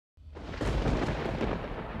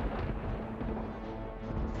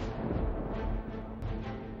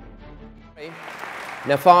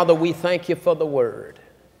Now, Father, we thank you for the word.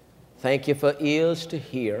 Thank you for ears to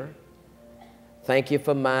hear. Thank you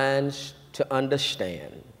for minds to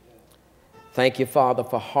understand. Thank you, Father,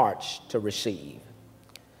 for hearts to receive.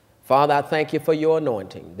 Father, I thank you for your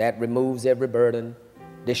anointing that removes every burden,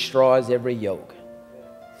 destroys every yoke.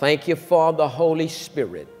 Thank you for the Holy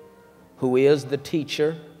Spirit, who is the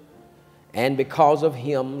teacher, and because of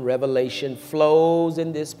him, revelation flows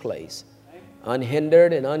in this place,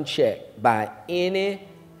 unhindered and unchecked by any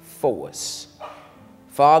force.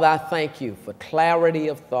 Father, I thank you for clarity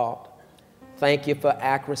of thought. Thank you for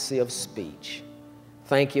accuracy of speech.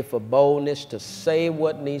 Thank you for boldness to say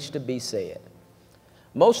what needs to be said.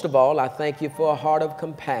 Most of all, I thank you for a heart of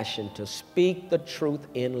compassion to speak the truth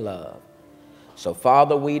in love. So,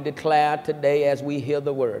 Father, we declare today as we hear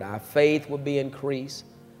the word, our faith will be increased,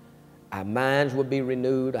 our minds will be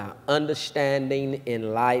renewed, our understanding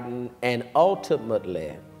enlightened, and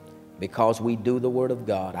ultimately, because we do the word of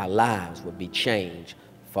God, our lives will be changed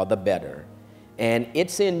for the better. And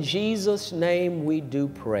it's in Jesus' name we do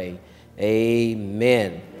pray.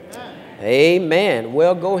 Amen. Amen. Amen.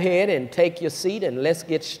 Well, go ahead and take your seat and let's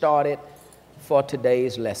get started for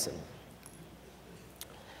today's lesson.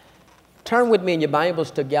 Turn with me in your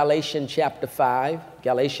Bibles to Galatians chapter 5.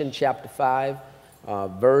 Galatians chapter 5.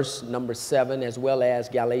 Verse number 7, as well as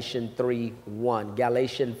Galatians 3:1.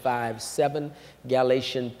 Galatians 5:7,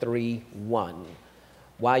 Galatians 3:1.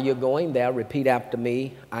 While you're going there, repeat after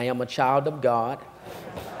me. I am a child of God,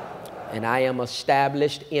 and I am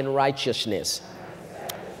established in righteousness.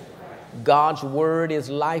 God's word is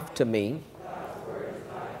life to me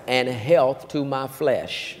and health to my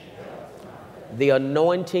flesh. The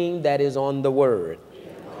anointing that is on the word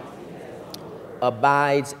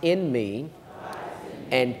abides in me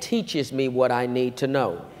and teaches me what I need to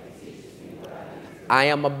know. I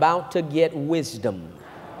am about to get wisdom,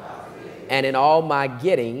 and in all my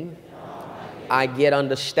getting, I get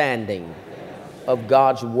understanding of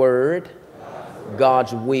God's word,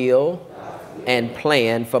 God's will, and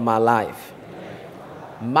plan for my life.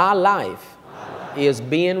 My life is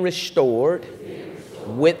being restored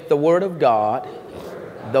with the word of God.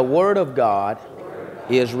 The word of God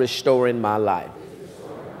is restoring my life.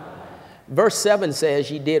 Verse 7 says,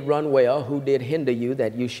 ye did run well, who did hinder you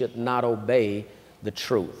that you should not obey the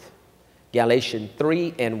truth. Galatians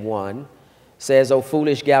 3:1 says, O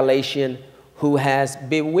foolish Galatian, who has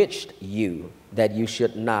bewitched you that you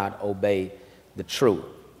should not obey the truth.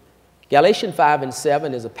 Galatians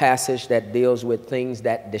 5:7 is a passage that deals with things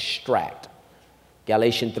that distract.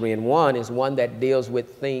 Galatians 3:1 is one that deals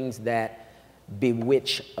with things that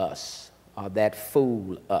bewitch us, or that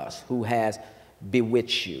fool us, who has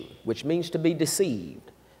bewitch you, which means to be deceived,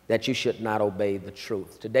 that you should not obey the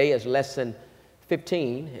truth. Today is lesson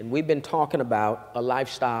 15, and we've been talking about a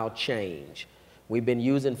lifestyle change. We've been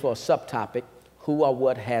using for a subtopic, who or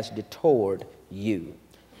what has detoured you.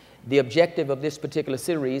 The objective of this particular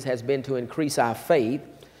series has been to increase our faith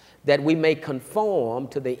that we may conform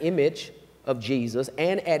to the image of Jesus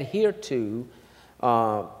and adhere to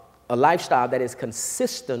a lifestyle that is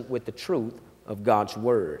consistent with the truth of God's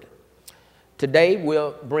word. Today,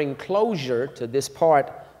 we'll bring closure to this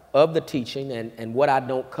part of the teaching, and what I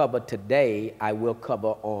don't cover today, I will cover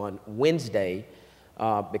on Wednesday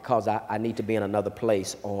because I need to be in another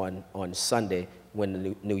place on Sunday when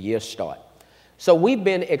the new year starts. So we've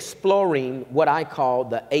been exploring what I call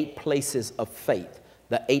the 8 places of faith.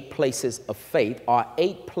 The 8 places of faith are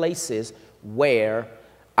 8 places where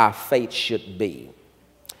our faith should be.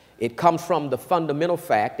 It comes from the fundamental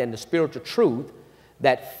fact and the spiritual truth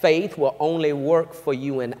that faith will only work for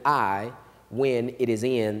you and I when it is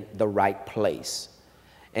in the right place.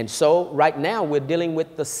 And so right now we're dealing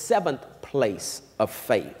with the 7th place of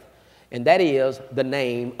faith, and that is the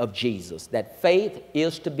name of Jesus. That faith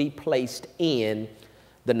is to be placed in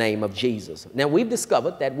the name of Jesus. Now we've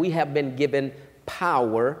discovered that we have been given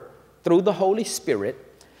power through the Holy Spirit,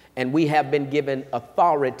 and we have been given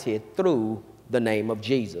authority through the name of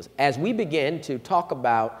Jesus. As we begin to talk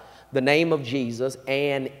about the name of Jesus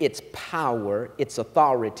and its power, its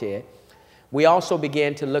authority, we also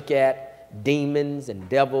began to look at demons and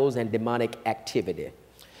devils and demonic activity.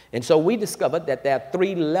 And so we discovered that there are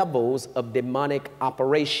 3 levels of demonic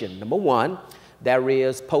operation. Number 1, there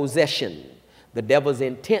is possession. The devil's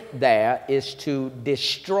intent there is to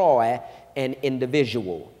destroy an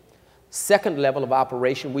individual. Second level of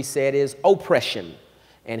operation, we said, is oppression.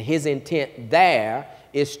 And his intent there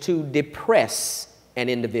is to depress an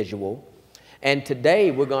individual. And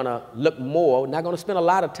today we're going to look more, not going to spend a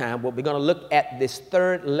lot of time, but we're going to look at this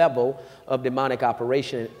 3rd level of demonic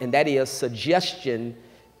operation, and that is suggestion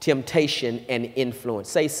temptation, and influence.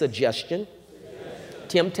 Say suggestion,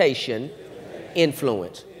 temptation,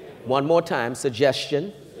 influence. One more time,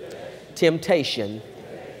 suggestion, temptation,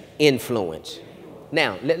 influence.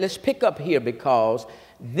 Now, let's pick up here, because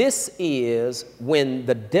this is when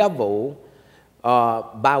the devil,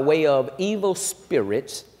 by way of evil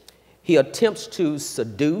spirits, he attempts to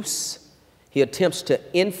seduce, he attempts to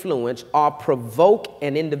influence or provoke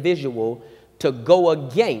an individual to go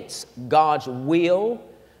against God's will,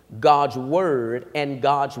 God's word, and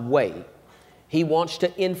God's way. He wants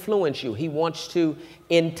to influence you. He wants to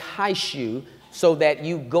entice you so that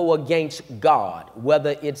you go against God,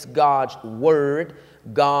 whether it's God's word,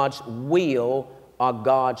 God's will, or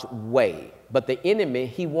God's way. But the enemy,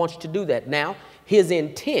 he wants to do that. Now, his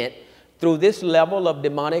intent through this level of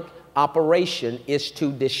demonic operation is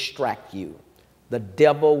to distract you. The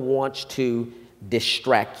devil wants to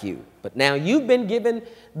distract you. But now you've been given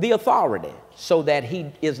the authority so that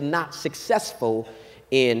he is not successful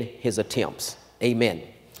in his attempts. Amen.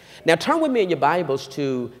 Now turn with me in your Bibles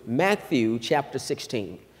to Matthew chapter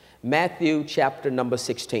 16. Matthew chapter number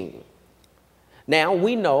 16. Now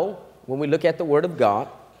we know when we look at the Word of God,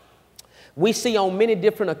 we see on many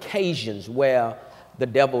different occasions where the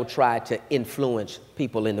devil tried to influence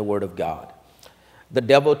people in the Word of God. The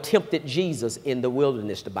devil tempted Jesus in the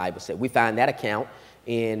wilderness, the Bible said. We find that account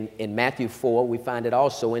in Matthew 4. We find it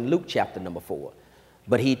also in Luke chapter number 4.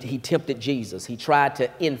 But he tempted Jesus. He tried to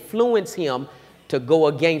influence him to go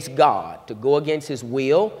against God, to go against his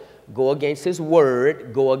will, go against his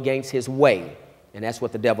word, go against his way. And that's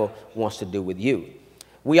what the devil wants to do with you.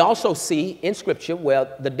 We also see in Scripture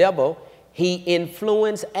where the devil, he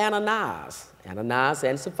influenced Ananias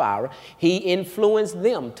and Sapphira. He influenced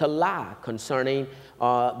them to lie concerning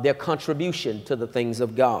their contribution to the things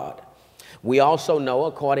of God. We also know,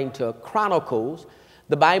 according to Chronicles,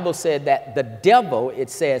 the Bible said that the devil, it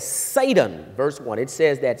says Satan, verse 1, it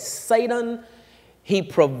says that Satan, he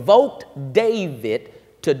provoked David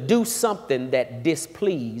to do something that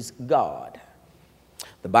displeased God.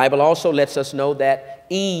 The Bible also lets us know that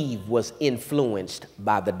Eve was influenced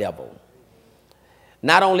by the devil.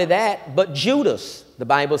 Not only that, but Judas, the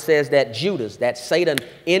Bible says that Judas, that Satan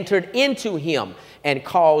entered into him and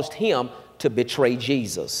caused him to betray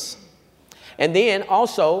Jesus. And then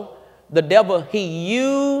also the devil, he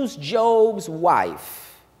used Job's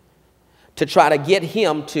wife to try to get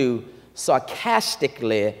him to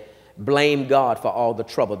sarcastically blame God for all the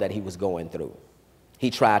trouble that he was going through. He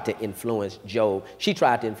tried to influence Job. She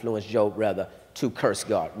tried to influence Job, rather, to curse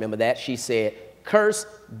God. Remember that? She said, curse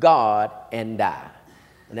God and die.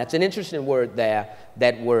 And that's an interesting word there,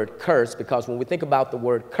 that word curse, because when we think about the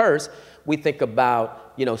word curse, we think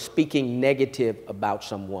about, speaking negative about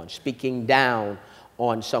someone, speaking down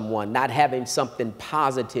on someone, not having something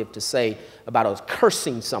positive to say about us,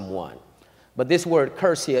 cursing someone. But this word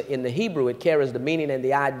curse here in the Hebrew, it carries the meaning and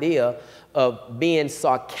the idea of being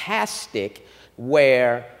sarcastic,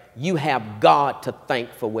 where you have God to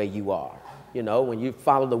thank for where you are. When you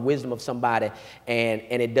follow the wisdom of somebody and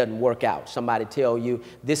it doesn't work out. Somebody tell you,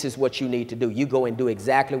 this is what you need to do. You go and do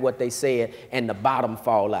exactly what they said and the bottom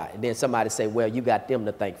fall out. And then somebody say, well, you got them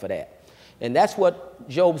to thank for that. And that's what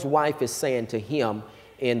Job's wife is saying to him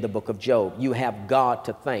in the book of Job. You have God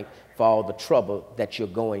to thank for all the trouble that you're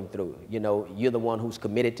going through. You're the one who's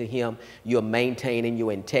committed to him. You're maintaining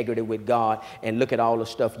your integrity with God. And look at all the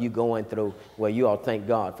stuff you're going through. Well, you all thank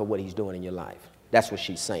God for what he's doing in your life. That's what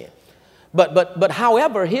she's saying. But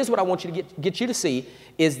however, here's what I want you to get you to see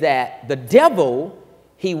is that the devil,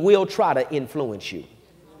 he will try to influence you.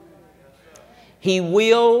 He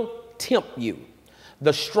will tempt you.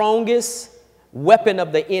 The strongest weapon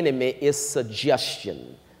of the enemy is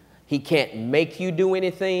suggestion. He can't make you do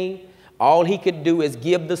anything. All he could do is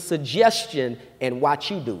give the suggestion and watch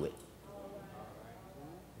you do it.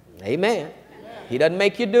 Amen. He doesn't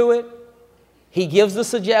make you do it. He gives the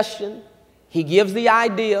suggestion. He gives the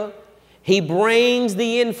idea. He brings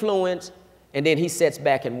the influence, and then he sits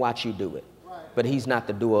back and watch you do it. But he's not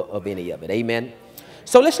the doer of any of it. Amen.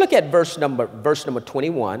 So let's look at verse number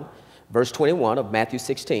 21. Verse 21 of Matthew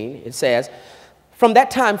 16. It says, from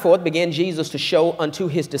that time forth began Jesus to show unto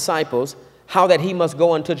his disciples how that he must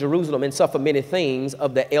go unto Jerusalem and suffer many things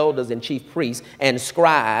of the elders and chief priests and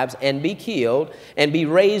scribes, and be killed, and be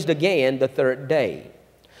raised again the third day.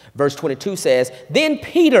 Verse 22 says, then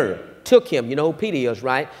Peter took him. You know who Peter is,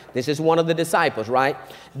 right? This is one of the disciples, right?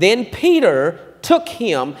 Then Peter took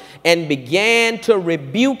him and began to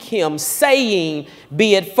rebuke him, saying,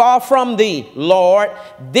 be it far from thee, Lord,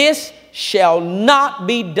 this shall not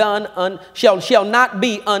be done, shall not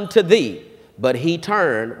be unto thee. But he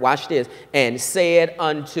turned, watch this, and said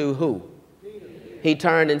unto who? He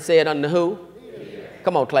turned and said unto who? Peter.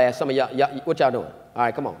 Come on, class. Some of y'all, what y'all doing? All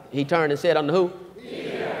right, come on. He turned and said unto who?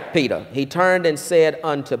 Peter. Peter. He turned and said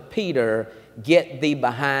unto Peter, get thee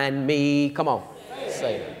behind me. Come on.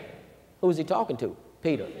 Satan. Who is he talking to?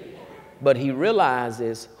 Peter. But he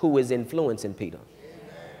realizes who is influencing Peter.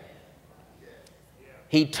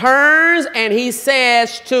 He turns and he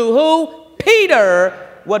says to who? Peter.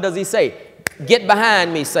 What does he say? Get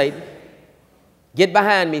behind me, Satan. Get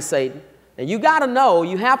behind me, Satan. And you got to know,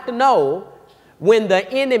 you have to know when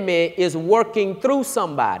the enemy is working through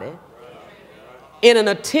somebody in an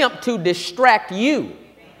attempt to distract you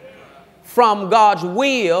from God's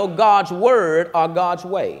will, God's word, or God's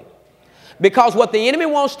way. Because what the enemy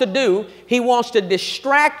wants to do, he wants to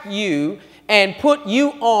distract you and put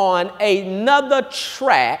you on another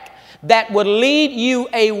track that would lead you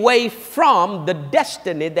away from the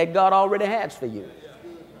destiny that God already has for you.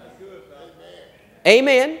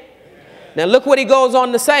 Amen. Now look what he goes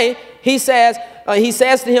on to say. He says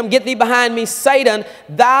to him, get thee behind me, Satan,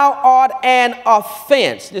 thou art an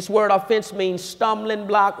offense. This word offense means stumbling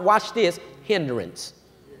block. Watch this, hindrance.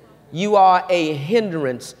 You are a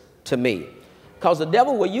hindrance to me. Because the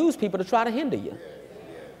devil will use people to try to hinder you.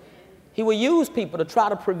 He will use people to try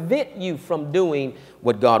to prevent you from doing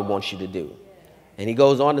what God wants you to do. And he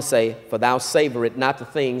goes on to say, for thou savorest not the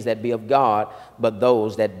things that be of God, but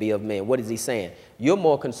those that be of men. What is he saying? You're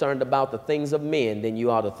more concerned about the things of men than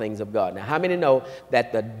you are the things of God. Now, how many know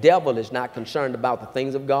that the devil is not concerned about the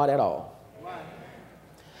things of God at all?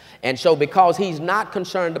 And so because he's not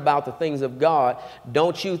concerned about the things of God,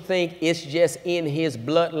 don't you think it's just in his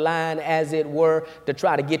bloodline, as it were, to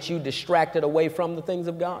try to get you distracted away from the things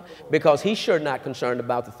of God? Because he's sure not concerned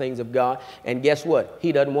about the things of God. And guess what?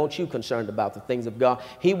 He doesn't want you concerned about the things of God.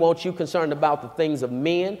 He wants you concerned about the things of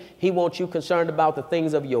men. He wants you concerned about the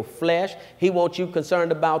things of your flesh. He wants you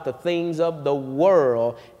concerned about the things of the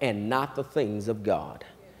world and not the things of God.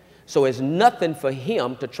 So it's nothing for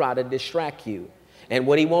him to try to distract you. And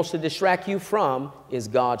what he wants to distract you from is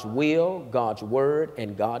God's will, God's word,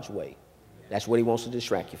 and God's way. That's what he wants to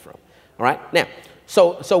distract you from. All right? Now,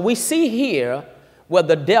 so we see here where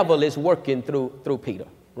the devil is working through Peter,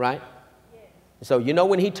 right? So you know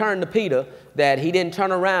when he turned to Peter, that he didn't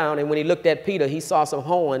turn around, and when he looked at Peter, he saw some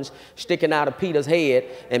horns sticking out of Peter's head,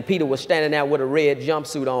 and Peter was standing there with a red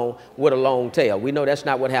jumpsuit on with a long tail. We know that's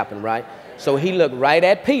not what happened, right? So he looked right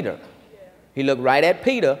at Peter. He looked right at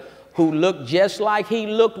Peter, who looked just like he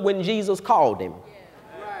looked when Jesus called him.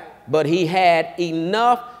 But he had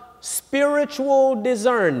enough spiritual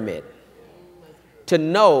discernment to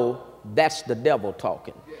know that's the devil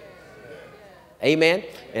talking. Amen.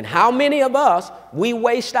 And how many of us, we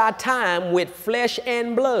waste our time with flesh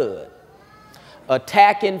and blood?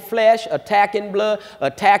 Attacking flesh, attacking blood,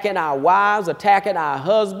 attacking our wives, attacking our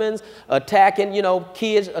husbands, attacking,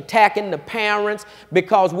 kids, attacking the parents,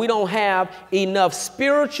 because we don't have enough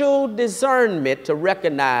spiritual discernment to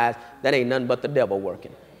recognize that ain't nothing but the devil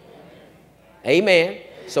working. Amen.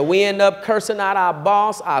 So we end up cursing out our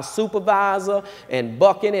boss, our supervisor, and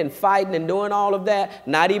bucking and fighting and doing all of that,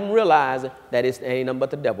 not even realizing that it ain't nothing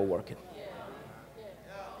but the devil working.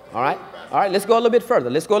 All right? All right, let's go a little bit further.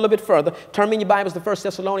 Let's go a little bit further. Turn in your Bibles to 1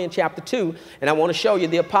 Thessalonians chapter 2, and I want to show you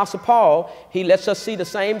the Apostle Paul. He lets us see the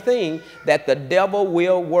same thing, that the devil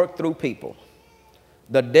will work through people.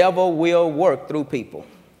 The devil will work through people.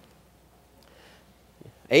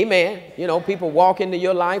 Amen. People walk into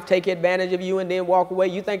your life, take advantage of you, and then walk away.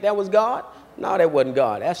 You think that was God? No, that wasn't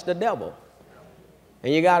God. That's the devil.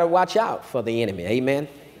 And you got to watch out for the enemy. Amen.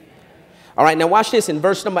 All right, now watch this in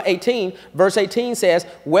verse number 18. Verse 18 says,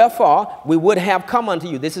 wherefore we would have come unto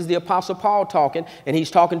you. This is the Apostle Paul talking, and he's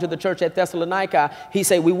talking to the church at Thessalonica. He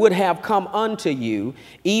said, we would have come unto you,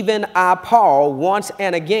 even I, Paul, once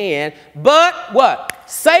and again. But what?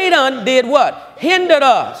 Satan did what? Hindered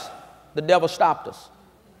us. The devil stopped us.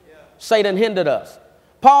 Satan hindered us.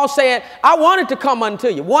 Paul said, I wanted to come unto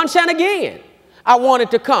you once and again. I wanted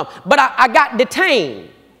to come, but I got detained.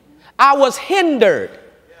 I was hindered.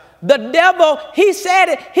 The devil, he said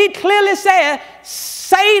it, he clearly said,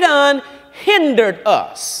 Satan hindered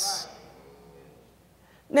us.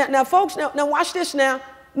 Now folks, now watch this now.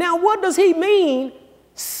 Now what does he mean,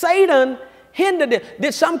 Satan hindered it?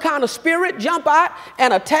 Did some kind of spirit jump out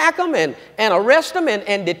and attack them and arrest them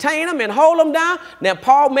and detain them and hold them down? Now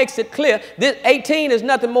Paul makes it clear, this 18 is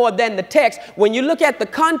nothing more than the text. When you look at the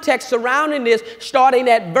context surrounding this, starting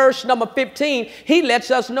at verse number 15, he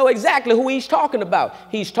lets us know exactly who he's talking about.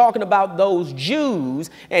 He's talking about those Jews,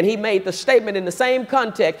 and he made the statement in the same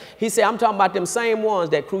context. He said, I'm talking about them same ones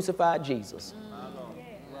that crucified Jesus.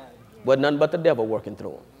 Wasn't nothing but the devil working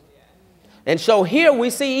through them. And so here we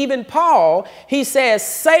see even Paul, he says,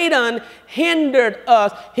 Satan hindered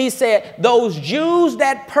us. He said, those Jews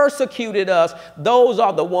that persecuted us, those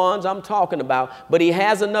are the ones I'm talking about. But he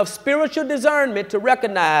has enough spiritual discernment to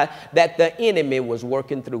recognize that the enemy was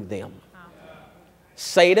working through them.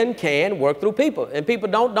 Satan can work through people. And people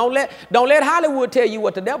don't let Hollywood tell you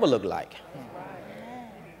what the devil look like.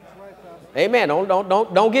 Amen.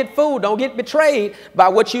 Don't get fooled. Don't get betrayed by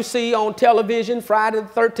what you see on television, Friday the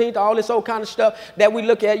 13th, all this old kind of stuff that we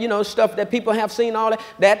look at, you know, stuff that people have seen, all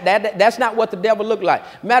that. That's not what the devil look like.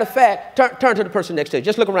 Matter of fact, turn to the person next to you.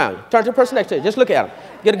 Just look around you. Turn to the person next to you. Just look at him.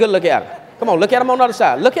 Get a good look at him. Come on, look at him on the other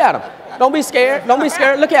side. Look at him. Don't be scared. Don't be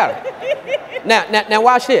scared. Look at him. Now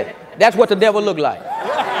watch this. That's what the devil look like.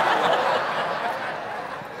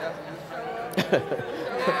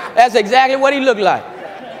 That's exactly what he looked like.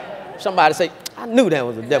 Somebody say, I knew that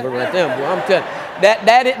was the devil right there, boy. I'm telling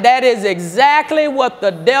you. That is exactly what the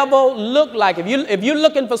devil looked like. If you're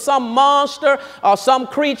looking for some monster or some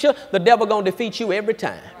creature, the devil going to defeat you every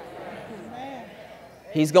time.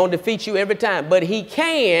 He's going to defeat you every time. But he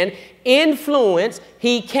can influence,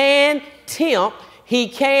 he can tempt, he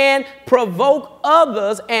can provoke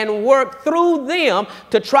others and work through them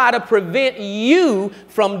to try to prevent you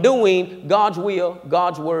from doing God's will,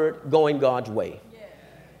 God's word, going God's way.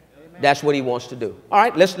 That's what he wants to do. All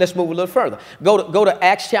right, let's move a little further. Go to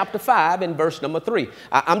Acts chapter 5 and verse number 3.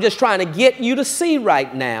 I'm just trying to get you to see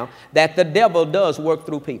right now that the devil does work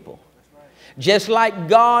through people. Just like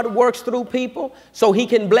God works through people so he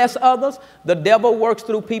can bless others, the devil works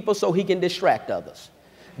through people so he can distract others.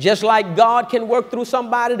 Just like God can work through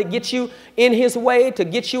somebody to get you in his way, to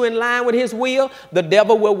get you in line with his will, the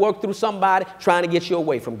devil will work through somebody trying to get you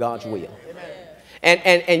away from God's will.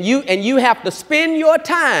 And you have to spend your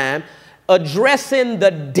time addressing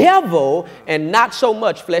the devil and not so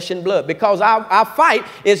much flesh and blood, because our fight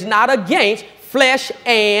is not against flesh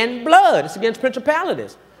and blood. It's against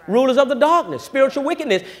principalities, rulers of the darkness, spiritual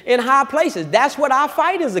wickedness in high places. That's what our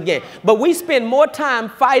fight is against. But we spend more time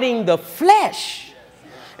fighting the flesh.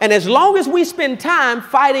 And as long as we spend time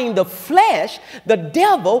fighting the flesh, the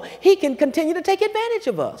devil, he can continue to take advantage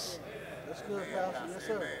of us. That's good, Pastor. Yes,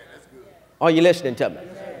 sir. Are you listening to me?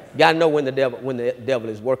 You got to know when the devil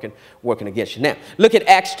is working against you. Now, look at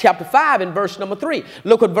Acts chapter 5 and verse number 3.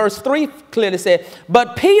 Look what verse 3 clearly said.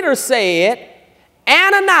 But Peter said,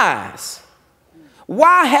 Ananias,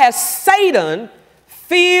 why has Satan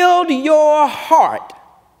filled your heart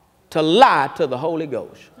to lie to the Holy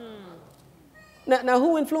Ghost? Now,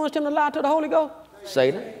 who influenced him to lie to the Holy Ghost?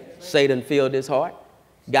 Satan. Satan filled his heart,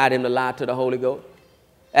 got him to lie to the Holy Ghost.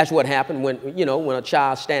 That's what happened when a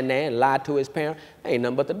child stand there and lied to his parent. Ain't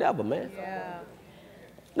nothing but the devil, man. Yeah.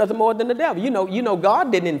 Nothing more than the devil. You know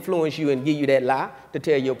God didn't influence you and give you that lie to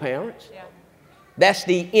tell your parents. Yeah. That's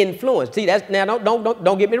the influence. See, now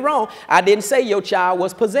don't get me wrong. I didn't say your child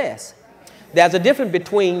was possessed. There's a difference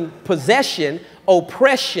between possession,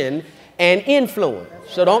 oppression, and influence.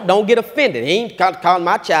 So don't get offended. He ain't calling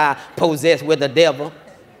my child possessed with the devil.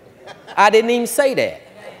 I didn't even say that.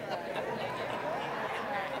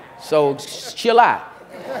 So chill out.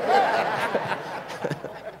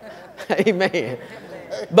 Amen.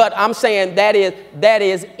 But I'm saying that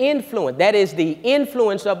is influence. That is the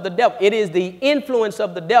influence of the devil. It is the influence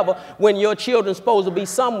of the devil when your children's supposed to be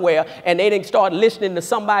somewhere and they didn't start listening to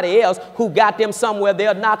somebody else who got them somewhere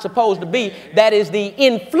they're not supposed to be. That is the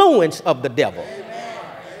influence of the devil.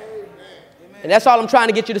 And that's all I'm trying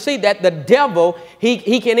to get you to see, that the devil,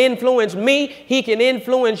 he can influence me, he can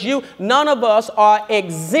influence you. None of us are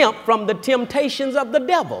exempt from the temptations of the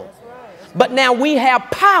devil. But now we have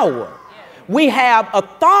power. We have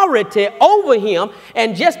authority over him.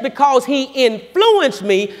 And just because he influenced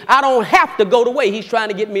me, I don't have to go the way he's trying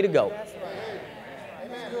to get me to go.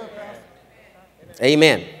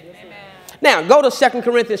 Amen. Now go to 2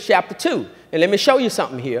 Corinthians chapter 2. And let me show you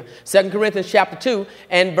something here. 2 Corinthians chapter 2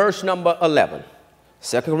 and verse number 11.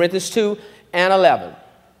 2 Corinthians 2 and 11.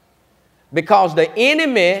 Because the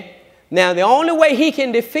enemy, now the only way he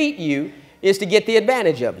can defeat you is to get the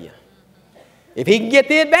advantage of you. If he can get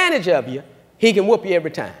the advantage of you, he can whoop you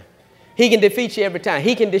every time. He can defeat you every time.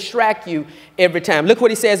 He can distract you every time. Look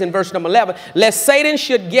what he says in verse number 11. Lest Satan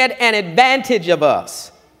should get an advantage of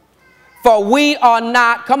us. For we are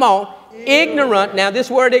not, come on, ignorant. Now,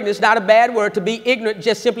 this word ignorant is not a bad word. To be ignorant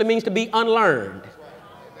just simply means to be unlearned.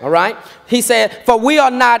 All right? He said, for we are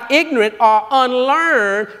not ignorant or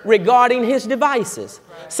unlearned regarding his devices.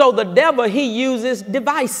 So the devil, he uses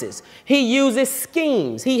devices. He uses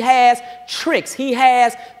schemes. He has tricks. He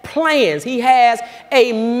has plans. He has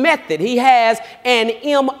a method. He has an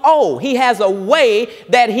MO. He has a way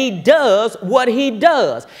that he does what he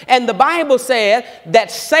does. And the Bible says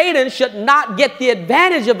that Satan should not get the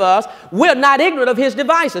advantage of us. We're not ignorant of his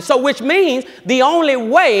devices. So which means the only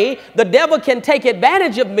way the devil can take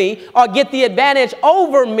advantage of me or get the advantage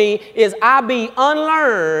over me is I be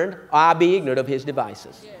unlearned or I be ignorant of his devices.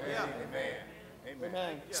 Yeah.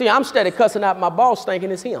 Amen. See, I'm steady cussing out my boss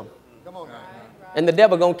thinking it's him. And the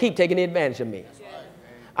devil going to keep taking advantage of me.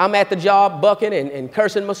 I'm at the job bucking and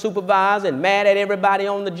cursing my supervisor and mad at everybody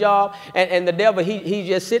on the job. And the devil, he's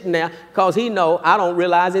just sitting there because he know I don't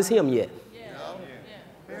realize it's him yet.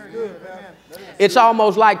 It's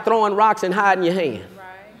almost like throwing rocks and hiding your hand.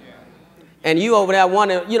 And you over there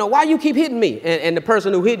wondering, you know, why you keep hitting me? And the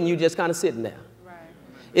person who hitting you just kind of sitting there.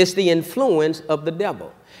 It's the influence of the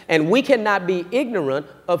devil. And we cannot be ignorant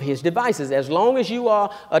of his devices. As long as you are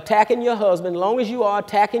attacking your husband, as long as you are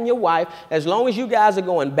attacking your wife, as long as you guys are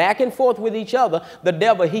going back and forth with each other, the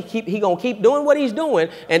devil, he going to keep doing what he's doing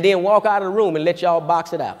and then walk out of the room and let y'all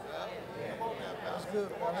box it out.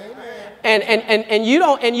 And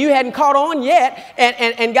you hadn't caught on yet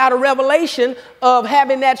and got a revelation of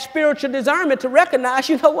having that spiritual discernment to recognize,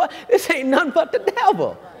 you know what, this ain't nothing but the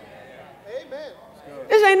devil.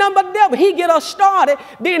 This ain't nothing but the devil. He get us started,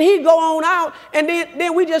 then he go on out, and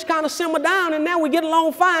then we just kind of simmer down, and now we get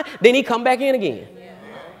along fine. Then he come back in again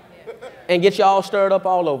and get you all stirred up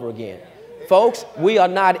all over again. Folks, we are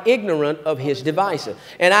not ignorant of his devices.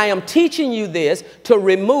 And I am teaching you this to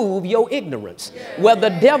remove your ignorance. Where the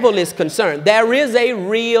devil is concerned, there is a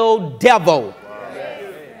real devil.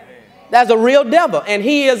 There's a real devil. And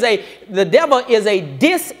the devil is a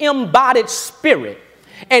disembodied spirit.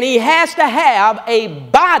 And he has to have a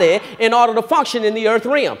body in order to function in the earth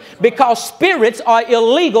realm, because spirits are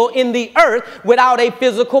illegal in the earth without a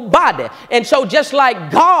physical body. And so just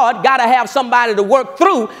like God got to have somebody to work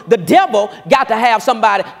through, the devil got to have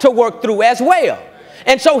somebody to work through as well.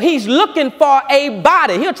 And so he's looking for a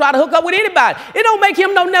body. He'll try to hook up with anybody. It don't make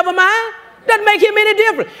him no never mind. Doesn't make him any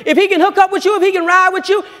different. If he can hook up with you, if he can ride with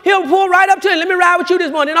you, he'll pull right up to you. Let me ride with you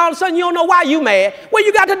this morning. And all of a sudden you don't know why you mad. Well,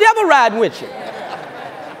 you got the devil riding with you.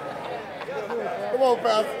 Come on,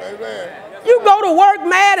 Pastor. Amen. You go to work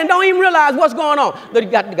mad and don't even realize what's going on. But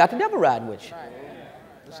you got the devil riding with you.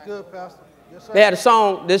 That's good, Pastor. Yes, sir. They had a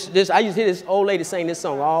song, I used to hear this old lady sing this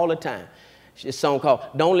song all the time. This song called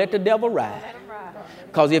Don't Let the Devil Ride.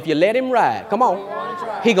 Because if you let him ride, come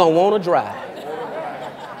on, he going to want to drive.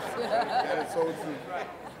 That is so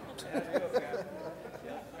true.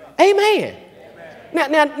 Amen.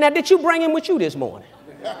 Now, did you bring him with you this morning?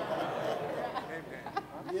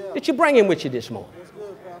 Did you bring him with you this morning?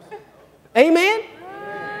 Amen?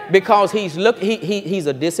 Because he's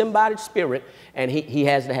a disembodied spirit, and he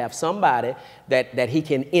has to have somebody that he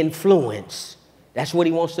can influence. That's what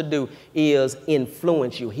he wants to do, is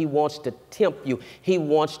influence you. He wants to tempt you. He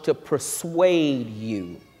wants to persuade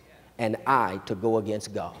you and I to go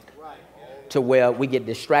against God. To where we get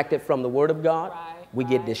distracted from the word of God. We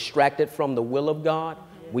get distracted from the will of God.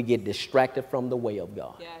 We get distracted from the way of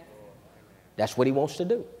God. That's what he wants to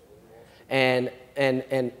do. And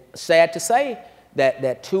sad to say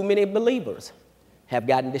that too many believers have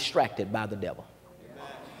gotten distracted by the devil.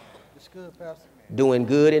 It's good, Pastor. Doing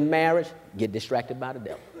good in marriage, get distracted by the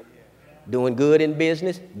devil. Doing good in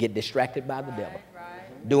business, get distracted by the devil.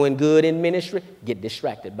 Doing good in ministry, get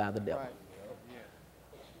distracted by the devil.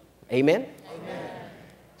 Amen?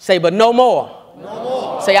 Say, but no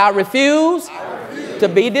more. Say, I refuse to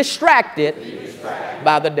be distracted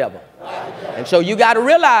by the devil. And so you got to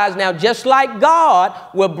realize now, just like God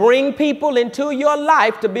will bring people into your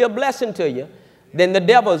life to be a blessing to you, then the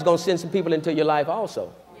devil is going to send some people into your life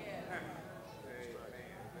also.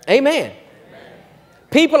 Amen.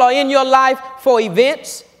 People are in your life for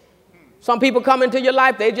events. Some people come into your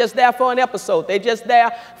life, they're just there for an episode. They're just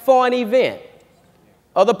there for an event.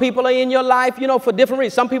 Other people are in your life, you know, for different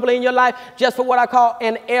reasons. Some people are in your life just for what I call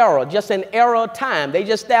an era, just an era of time. They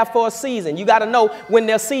just there for a season. You got to know when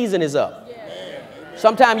their season is up.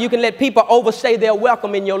 Sometimes you can let people overstay their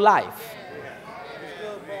welcome in your life.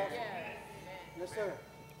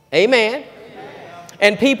 Amen.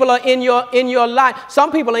 And people are in your life.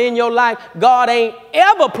 Some people are in your life. God ain't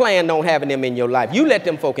ever planned on having them in your life. You let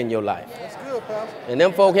them folk in your life. That's good, Pastor. And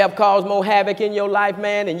them folk have caused more havoc in your life,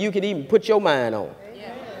 man, and you can even put your mind on.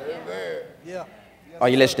 Yeah. Are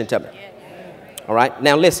you listening to me? All right.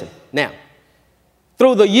 Now listen. Now,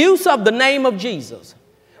 through the use of the name of Jesus,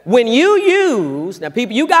 When you use, now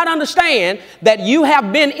people, you got to understand that you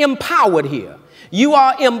have been empowered here. You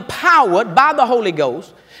are empowered by the Holy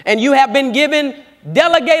Ghost, and you have been given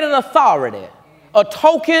delegated authority, a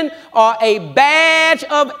token or a badge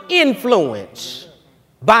of influence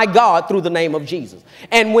by God through the name of Jesus.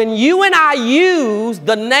 And when you and I use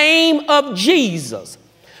the name of Jesus,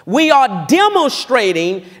 we are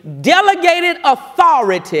demonstrating delegated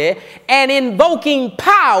authority and invoking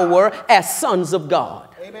power as sons of God.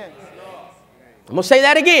 Amen. I'm going to say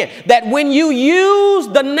that again, that when you use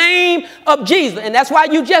the name of Jesus, and that's why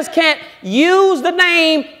you just can't use the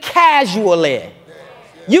name casually.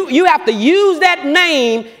 You have to use that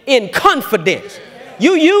name in confidence.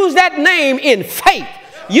 You use that name in faith.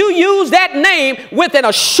 You use that name with an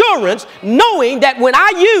assurance, knowing that when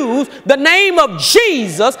I use the name of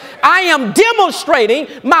Jesus, I am demonstrating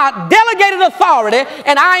my delegated authority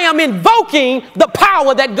and I am invoking the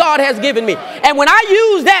power that God has given me. And when I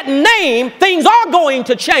use that name, things are going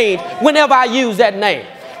to change whenever I use that name.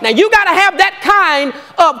 Now, you got to have that kind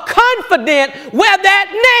of confidence where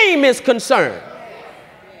that name is concerned.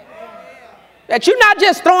 That you're not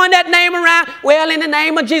just throwing that name around, well, in the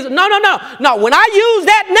name of Jesus. No, no, no. No, when I use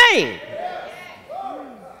that name,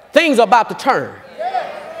 things are about to turn.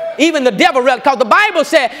 Even the devil, because the Bible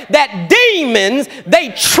said that demons,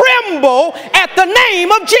 they tremble at the name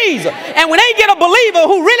of Jesus. And when they get a believer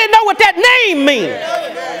who really know what that name means.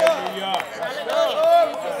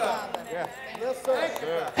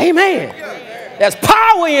 Amen. There's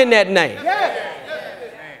power in that name.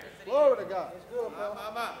 Glory to God.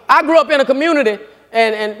 I grew up in a community,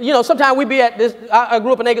 and you know, sometimes we be at this, I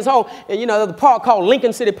grew up in Acres Home, and you know, there's a park called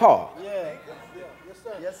Lincoln City Park. Yeah. Yes,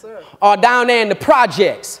 sir. Yes, sir. Or down there in the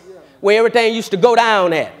projects, where everything used to go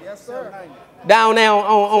down at. Yes, sir. Down there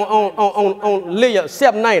on Leo,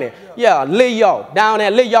 790. Yeah, Leo. Down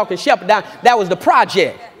there, Leo and Shepherd down. That was the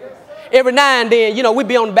project. Every now and then, you know, we'd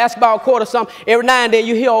be on the basketball court or something. Every now and then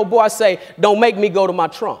you hear old boy say, "Don't make me go to my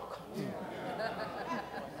trunk."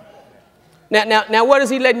 Now, what is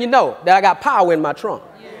he letting you know? That I got power in my trunk.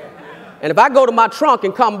 And if I go to my trunk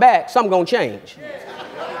and come back, something's going to change.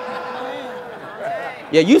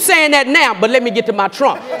 Yeah, you saying that now, but let me get to my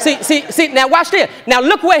trunk. See, now watch this. Now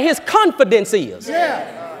look where his confidence is.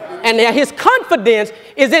 And now his confidence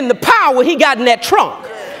is in the power he got in that trunk.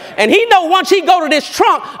 And he know once he go to this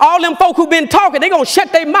trunk, all them folk who been talking, they going to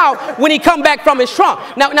shut their mouth when he come back from his trunk.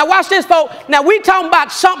 Now watch this, folks. Now we talking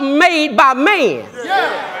about something made by man.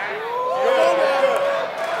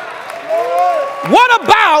 What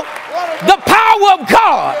about the power of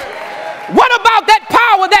God? What about that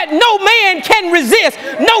power that no man can resist,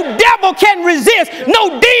 no devil can resist,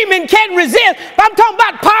 no demon can resist? I'm talking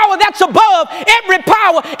about power that's above every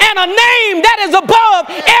power and a name that is above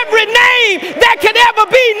every name that can ever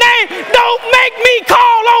be named. Don't make me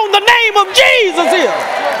call on the name of Jesus here.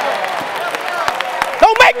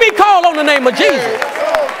 Don't make me call on the name of Jesus.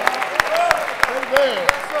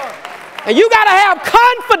 And you got to have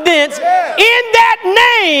confidence in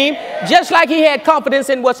that name, just like he had confidence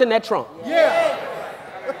in what's in that trunk.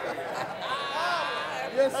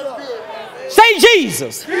 Say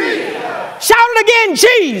Jesus. Shout it again,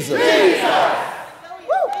 Jesus.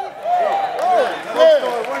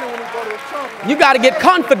 You got to get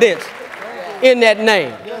confidence in that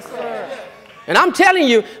name. And I'm telling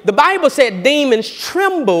you, the Bible said demons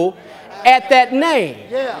tremble at that name.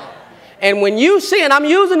 And when you see, and I'm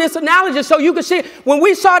using this analogy so you can see, when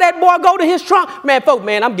we saw that boy go to his trunk, man, folks,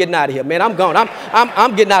 man, I'm getting out of here, man. I'm gone.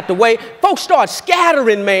 I'm getting out the way. Folks start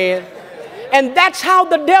scattering, man. And that's how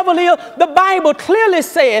the devil is. The Bible clearly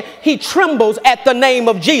said he trembles at the name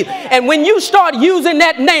of Jesus. And when you start using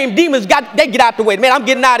that name, demons they get out the way. Man, I'm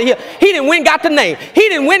getting out of here. He didn't win, got the name. He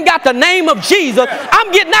didn't win, got the name of Jesus.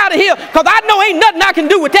 I'm getting out of here because I know ain't nothing I can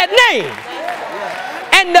do with that name.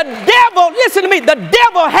 And the devil, listen to me, the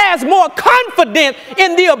devil has more confidence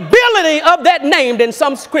in the ability of that name than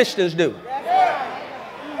some Christians do.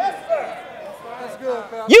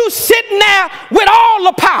 You sitting there with all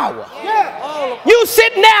the power. You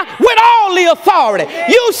sitting there with all the authority.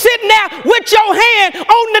 You sitting there with your hand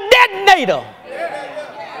on the detonator.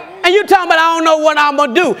 And you talking about, I don't know what I'm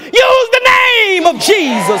going to do. Use the name of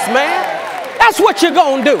Jesus, man. That's what you're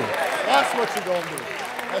going to do. That's what you're going to do.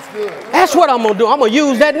 That's good. That's what I'm going to do. I'm going to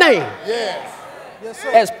use that name. Yes. Yes,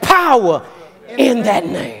 sir. As power in that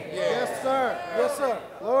name. Yes, sir. Yes, sir.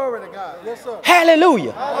 Glory to God. Yes, sir.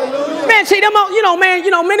 Hallelujah. Hallelujah. Man, see, them,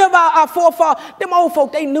 many of our forefathers, them old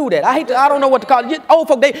folk, they knew that. I don't know what to call it. Old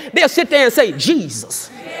folk, they'll sit there and say, Jesus.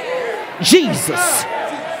 Jesus.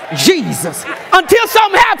 Jesus. Until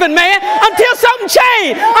something happened, man. Until something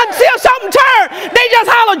changed. Until something turned. They just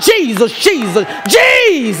holler, Jesus, Jesus,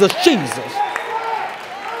 Jesus, Jesus.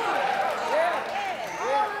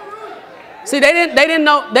 See, they didn't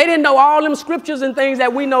know all them scriptures and things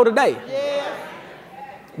that we know today.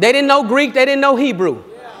 They didn't know Greek, they didn't know Hebrew.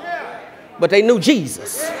 But they knew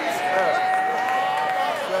Jesus.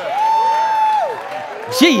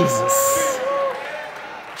 Jesus.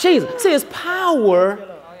 Jesus. See, there's power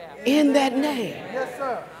in that name. Yes,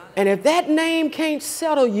 sir. And if that name can't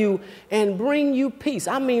settle you and bring you peace,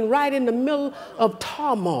 I mean right in the middle of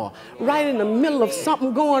turmoil, right in the middle of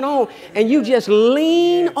something going on, and you just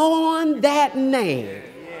lean on that name,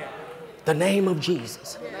 the name of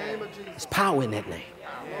Jesus. There's power in that name.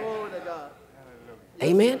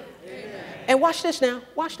 Amen? And watch this now.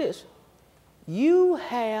 Watch this. You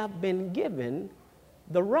have been given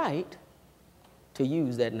the right to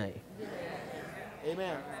use that name.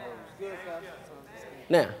 Amen. Good,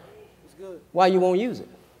 now, it's good. why you won't use it?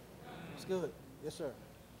 It's good. Yes, sir.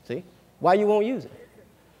 See? Why you won't use it?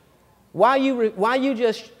 Why you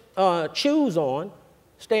just choose on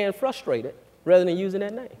staying frustrated rather than using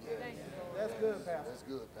that name? That's good, Pastor. That's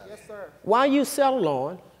good, Pastor. Yes, sir. Why you settle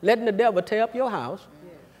on letting the devil tear up your house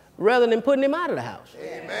rather than putting him out of the house?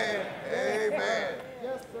 Amen. Amen.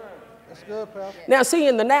 Yes, sir. That's good, Pastor. Now, see,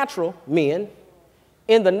 in the natural, men,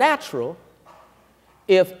 in the natural,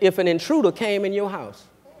 if an intruder came in your house,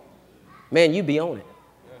 man, you'd be on it.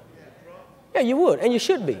 Yeah, you would, and you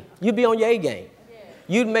should be. You'd be on your A game.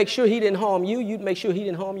 You'd make sure he didn't harm you. You'd make sure he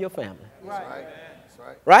didn't harm your family. Right. That's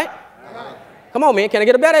right. Right? Come on, man. Can I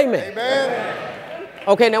get a better amen? Amen.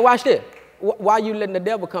 Okay, now watch this. Why you letting the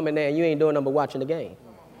devil come in there and you ain't doing nothing but watching the game?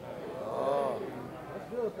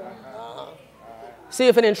 See,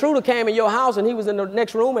 if an intruder came in your house and he was in the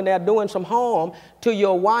next room and they're doing some harm to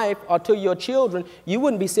your wife or to your children, you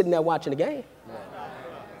wouldn't be sitting there watching the game.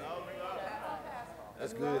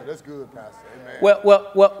 That's good. That's good, Pastor. Amen.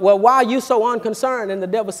 Well, why are you so unconcerned and the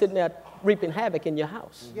devil sitting there reaping havoc in your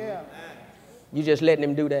house? Yeah. You just letting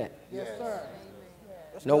him do that. Yes, sir.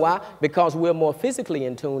 Know why? Because we're more physically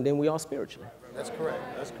in tune than we are spiritually. That's correct.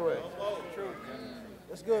 That's correct.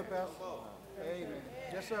 That's good, Pastor. Amen.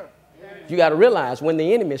 Yes, sir. You got to realize when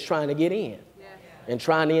the enemy is trying to get in and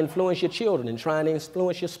trying to influence your children and trying to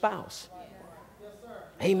influence your spouse.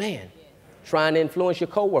 Amen. Trying to influence your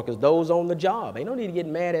coworkers, those on the job. Ain't no need to get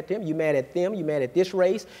mad at them. You mad at them. You mad at this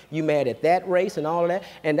race. You mad at that race and all of that.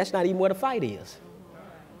 And that's not even what a fight is.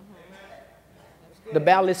 The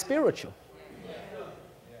battle is spiritual.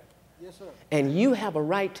 Yes, sir. And you have a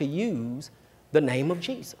right to use the name of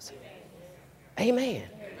Jesus. Amen.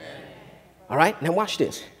 All right, now watch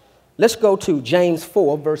this. Let's go to James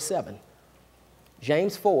 4, verse 7.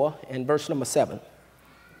 James 4 and verse number 7.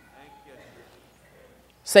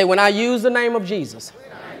 Say, when I use the name of Jesus,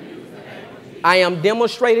 I am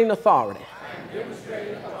demonstrating authority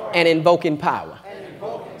and invoking power.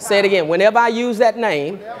 Say it again. Whenever I use that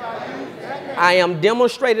name, I am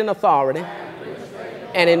demonstrating authority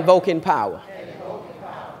and invoking power.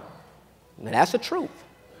 Now, that's the truth.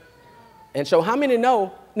 And so how many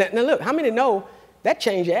know, now look, how many know that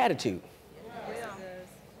changed your attitude?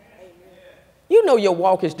 You know your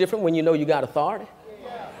walk is different when you know you got authority.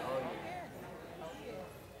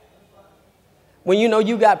 When you know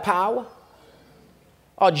you got power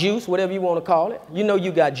or juice, whatever you want to call it, you know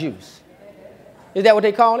you got juice. Is that what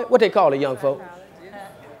they call it? What they call it, young folk?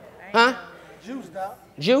 Huh? Juice, Doc.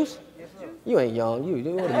 Juice? You ain't young. You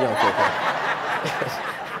what a young folk call?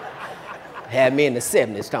 Had me in the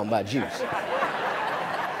 70s talking about juice.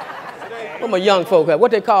 What my young folk at? What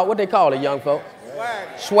they call it, young folk?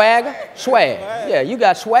 Swagger? Swag. Yeah, you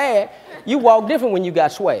got swag. You walk different when you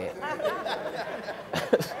got swag.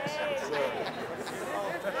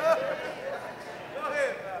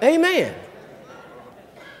 Amen.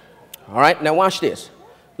 All right, now watch this.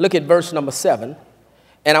 Look at verse number 7.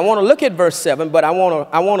 And I want to look at verse 7, but I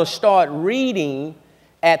want to start reading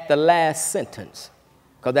at the last sentence.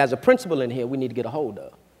 Because there's a principle in here we need to get a hold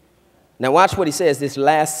of. Now watch what he says, this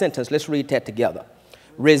last sentence. Let's read that together.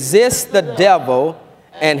 Resist the devil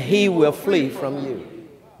and he will flee from you.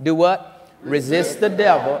 Do what? Resist the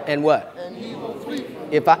devil and what? And he will flee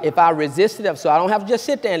from you. If I resist the devil, so I don't have to just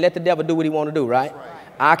sit there and let the devil do what he want to do, right?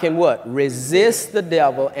 I can what? Resist the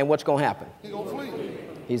devil, and what's going to happen? He's going to flee.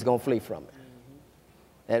 He's going to flee from it.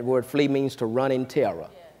 That word flee means to run in terror.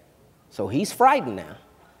 So he's frightened now.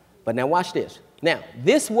 But now watch this. Now,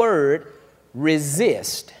 this word,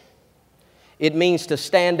 resist, it means to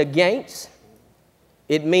stand against.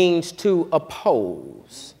 It means to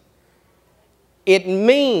oppose. It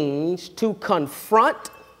means to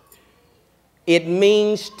confront It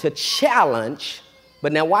means to challenge,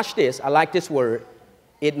 but now watch this. I like this word.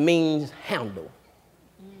 It means handle.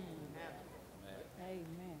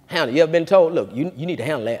 Handle. You ever been told, look, you need to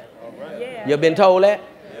handle that? Yeah. You ever been told that?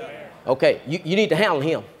 Yeah. Okay, you need to handle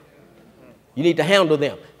him. You need to handle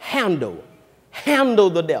them. Handle. Handle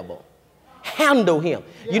the devil. Handle him.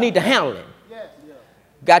 Yeah. You need to handle him. Yeah.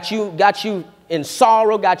 Got you in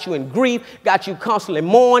sorrow, got you in grief, got you constantly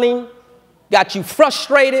mourning, got you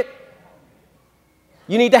frustrated.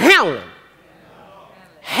 You need to handle him.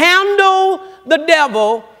 Handle the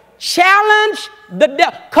devil. Challenge the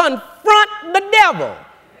devil. Confront the devil.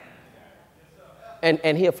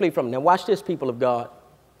 And he'll flee from him. Now watch this, people of God.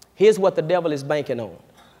 Here's what the devil is banking on.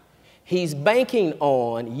 He's banking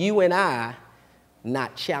on you and I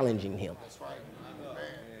not challenging him. That's right.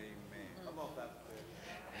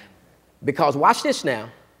 Because watch this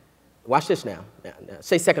now. Watch this now. Now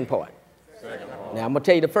say second part. Now I'm going to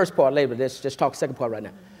tell you the first part later, but let's just talk second part right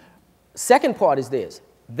now. Second part is this,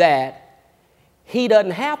 that he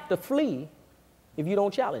doesn't have to flee if you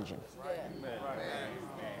don't challenge him.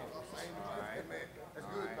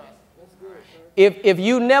 If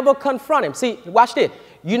you never confront him. See, watch this.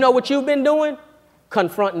 You know what you've been doing?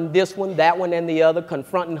 Confronting this one, that one, and the other.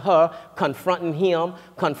 Confronting her, confronting him,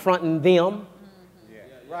 confronting them. Yeah.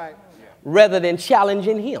 Right. Rather than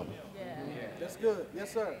challenging him. Yeah. That's good.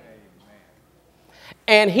 Yes, sir.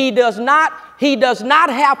 And he does not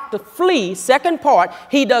have to flee. Second part,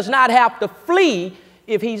 he does not have to flee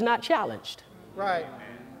if he's not challenged. Right.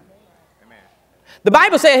 The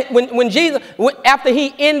Bible says when Jesus, after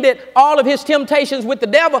he ended all of his temptations with the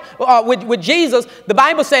devil, with Jesus, the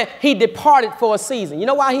Bible said he departed for a season. You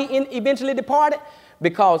know why he eventually departed?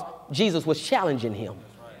 Because Jesus was challenging him.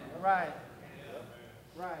 Right.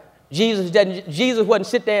 Jesus wasn't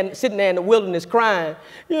sitting there in the wilderness crying,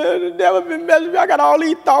 yeah, the devil been messing with me. I got all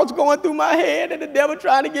these thoughts going through my head, and the devil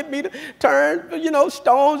trying to get me to turn,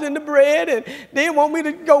 stones into bread, and they want me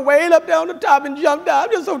to go way up there on the top and jump down.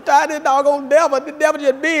 I'm just so tired of the doggone devil. The devil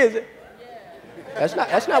just busy. That's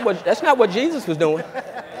not what Jesus was doing.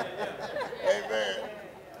 Amen.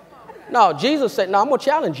 No, Jesus said, no, I'm going to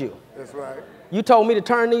challenge you. That's right. You told me to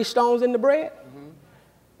turn these stones into bread? Mm-hmm.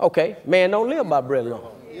 Okay, man don't live by bread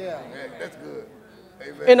alone. Yeah, that's good.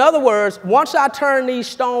 Amen. In other words, once I turn these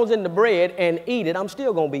stones into bread and eat it, I'm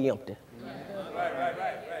still going to be empty. Right.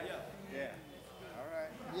 Yeah. All right.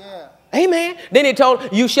 Yeah. Amen. Then he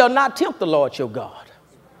told, you shall not tempt the Lord your God.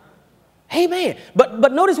 Amen.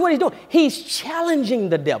 But notice what he's doing. He's challenging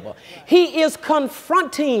the devil. He is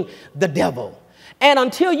confronting the devil. And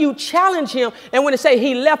until you challenge him, and when they say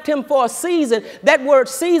he left him for a season, that word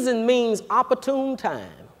season means opportune time.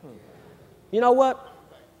 You know what?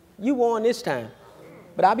 You won this time,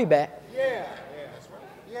 but I'll be back. Yeah. That's right.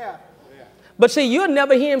 Yeah. But see, you'll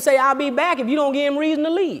never hear him say, I'll be back if you don't give him reason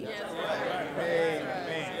to leave. Yes,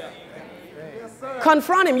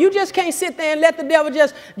 confront him. You just can't sit there and let the devil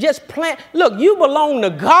just plant. Look, you belong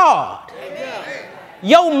to God. Amen.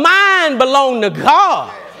 Your mind belongs to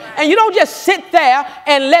God. And you don't just sit there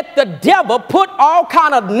and let the devil put all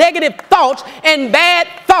kind of negative thoughts and bad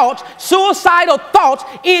thoughts, suicidal thoughts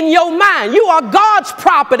in your mind. You are God's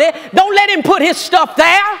property. Don't let him put his stuff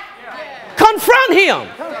there. Confront him.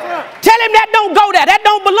 Tell him that don't go there. That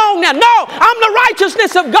don't belong there. No, I'm the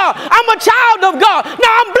righteousness of God. I'm a child of God. No,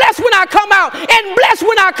 I'm blessed when I come out and blessed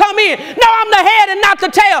when I come in. No, I'm the head and not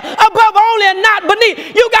the tail. Above only and not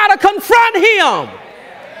beneath. You got to confront him.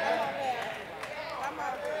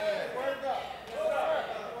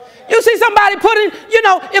 You see somebody putting,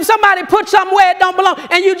 if somebody put something where it don't belong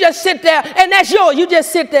and you just sit there and that's yours, you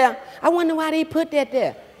just sit there. I wonder why they put that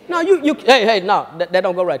there. No, hey, no, that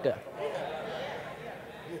don't go right there.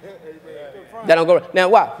 That don't go right. Now,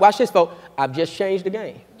 watch this, folks. I've just changed the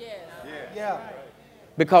game. Yeah.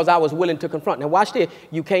 Because I was willing to confront. Now, watch this.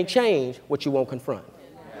 You can't change what you won't confront.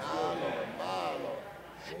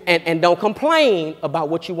 And don't complain about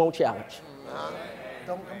what you won't challenge.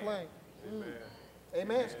 Don't complain.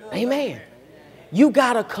 Amen. Amen. You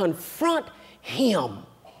got to confront him.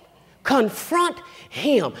 Confront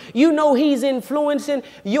him. You know he's influencing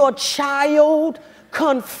your child.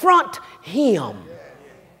 Confront him.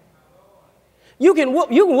 You can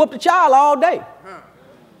whoop the child all day.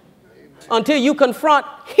 Until you confront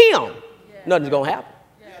him, nothing's going to happen.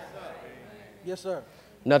 Yes, sir.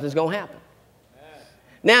 Nothing's going to happen.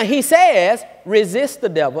 Now he says, resist the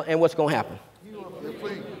devil, and what's going to happen?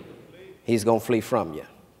 He's going to flee from you.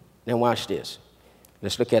 Now watch this.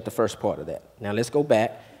 Let's look at the first part of that. Now let's go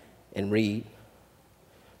back and read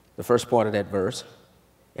the first part of that verse.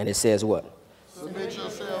 And it says what? Submit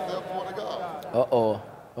yourself therefore to God.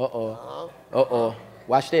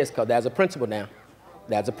 Watch this, because there's a principle now.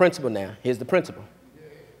 There's a principle now. Here's the principle.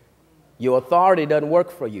 Your authority doesn't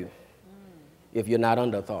work for you if you're not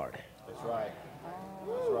under authority. That's right.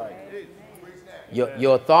 That's right.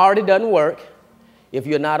 Your authority doesn't work if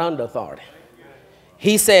you're not under authority.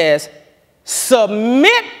 He says,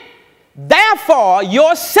 submit therefore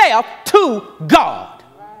yourself to God.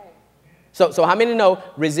 So how many know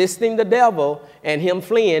resisting the devil and him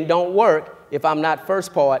fleeing don't work if I'm not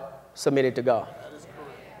first part submitted to God?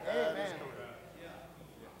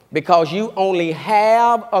 Because you only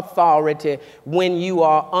have authority when you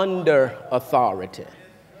are under authority.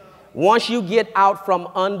 Once you get out from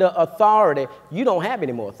under authority, you don't have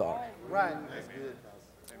any more authority. Right.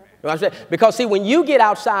 You know what I'm saying? Because see, when you get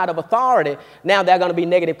outside of authority, now there are going to be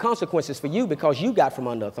negative consequences for you because you got from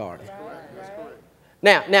under authority.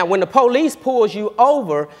 Now, when the police pulls you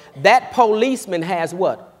over, that policeman has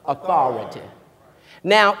what? Authority.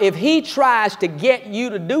 Now, if he tries to get you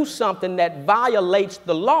to do something that violates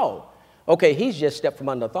the law, okay, he's just stepped from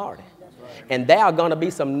under authority. And there are going to be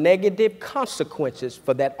some negative consequences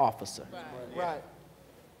for that officer. Right.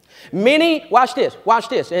 Many, watch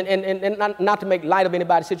this, and not to make light of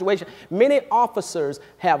anybody's situation, many officers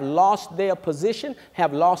have lost their position,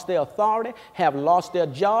 have lost their authority, have lost their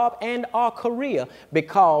job and or career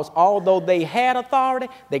because although they had authority,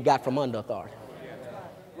 they got from under authority.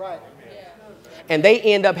 Right. And they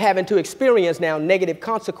end up having to experience now negative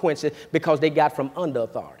consequences because they got from under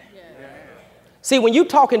authority. See, when you're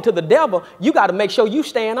talking to the devil, you got to make sure you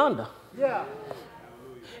stand under. Yeah.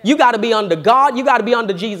 You got to be under God. You got to be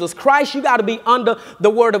under Jesus Christ. You got to be under the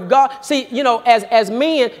Word of God. See, you know, as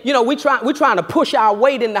men, you know, we're trying to push our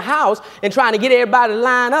weight in the house and trying to get everybody to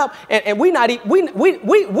line up, and we're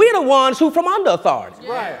the ones who from under authority.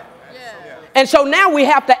 Right. And so now we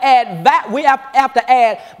have to add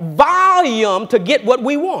add volume to get what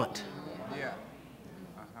we want. Yeah.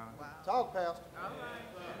 Talk, Pastor.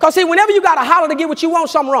 Because see, whenever you got to holler to get what you want,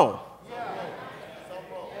 something wrong.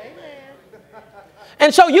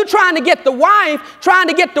 And so you're trying to get the wife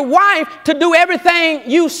to do everything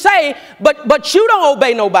you say, but you don't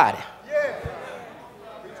obey nobody.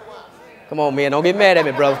 Come on, man. Don't get mad at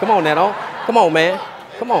me, brothers. Come on now. Come on, man.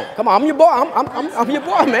 Come on. I'm your boy. I'm your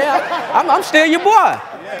boy, man. I'm still your boy.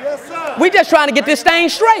 Yes, sir. We just trying to get this thing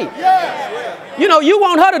straight. Yeah. You know, you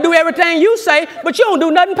want her to do everything you say, but you don't do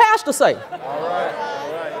nothing Pastor say. All right.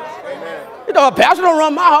 You know, Pastor don't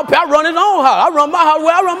run my house. Pastor run his own house. I run my house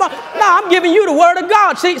where I run my. No, I'm giving you the word of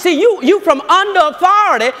God. See, you from under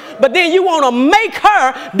authority, but then you want to make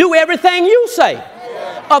her do everything you say.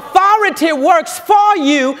 Authority works for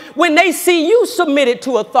you when they see you submitted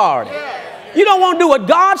to authority. You don't want to do what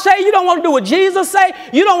God say. You don't want to do what Jesus say.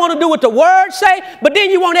 You don't want to do what the word say. But then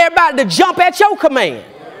you want everybody to jump at your command.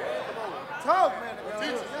 Talk, man.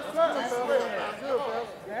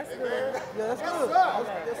 Yes, sir. Yes,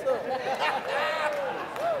 sir.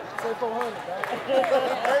 Say 400,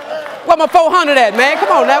 man. What my 400 at, man?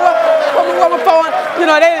 Come on now. What my 400? You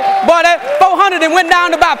know, that 400 they went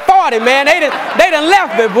down to about 40, man. They done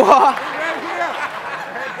left me, boy.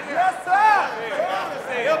 Yes, sir.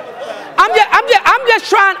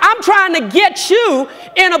 I'm trying to get you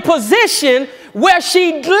in a position where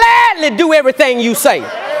she gladly do everything you say.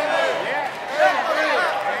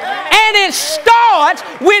 And it starts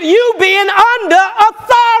with you being under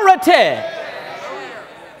authority.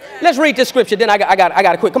 Let's read this scripture. Then I got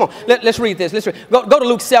to quit. Come on. Let's read this. Go to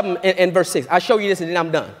Luke 7 and verse 6. I'll show you this and then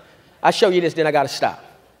I'm done. I'll show you this, then I got to stop.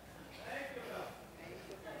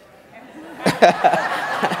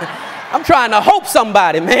 I'm trying to hope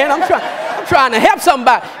somebody, man. I'm trying to help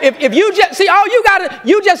somebody. If you just see, all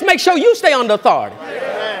you just make sure you stay under authority.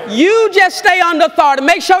 You just stay under authority.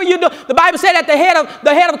 Make sure you do. The Bible said that the head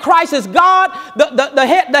of Christ is God.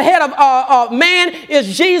 The head of man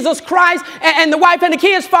is Jesus Christ, and the wife and the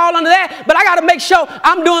kids fall under that. But I got to make sure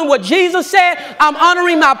I'm doing what Jesus said. I'm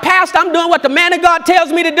honoring my pastor. I'm doing what the man of God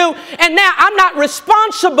tells me to do. And now I'm not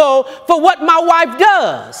responsible for what my wife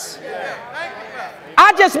does.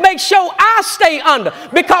 I just make sure I stay under,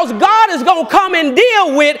 because God is going to come and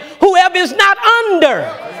deal with whoever is not under.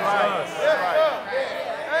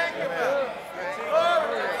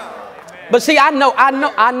 But see, I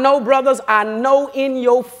know, brothers, I know in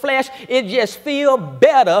your flesh, it just feels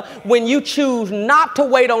better when you choose not to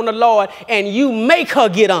wait on the Lord and you make her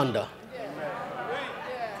get under.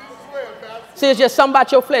 See, it's just something about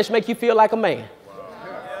your flesh make you feel like a man.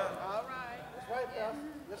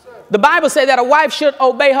 The Bible says that a wife should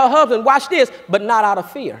obey her husband, watch this, but not out of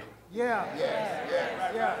fear. Yeah.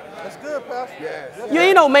 That's good, Pastor. Yes. You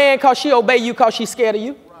ain't no man because she obey you because she's scared of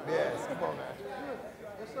you. Yes. Come on, man.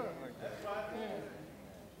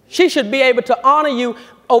 She should be able to honor you,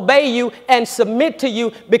 obey you, and submit to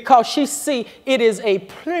you because she see it is a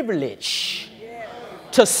privilege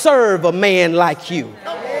to serve a man like you.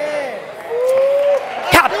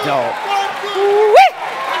 Hot dog.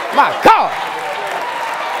 My God.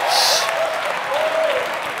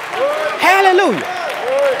 Hallelujah.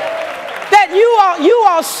 That you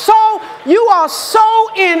are so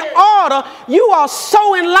in order. You are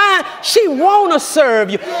so in line. She want to serve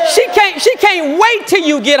you. She can't wait till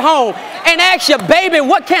you get home and ask you, baby,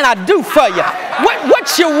 what can I do for you?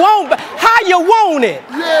 What you want? How you want it?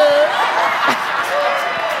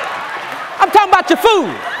 I'm talking about your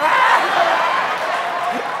food.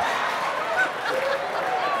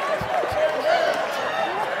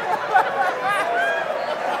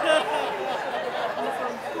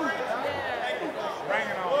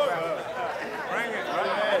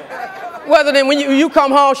 Whether than when you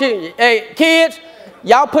come home, hey, kids,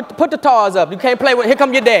 y'all put the toys up. You can't play with, here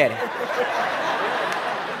come your daddy.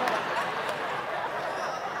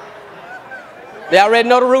 They already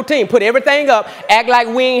know the routine. Put everything up, act like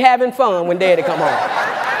we ain't having fun when daddy come home.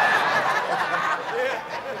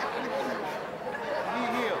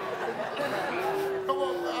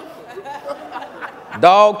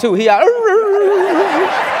 Dog too, he out.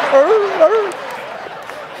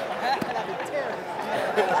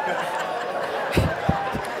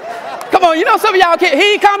 Come on, you know some of y'all kids,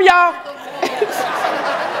 here he come, y'all.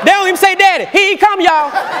 They don't even say daddy. Here he come,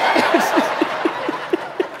 y'all.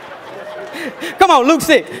 Come on, Luke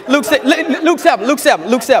 6, Luke 6, Luke 7, Luke 7,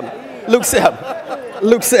 Luke 7, Luke 7,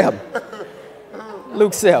 Luke 7,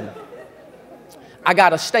 Luke 7. I got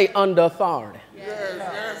to stay under authority.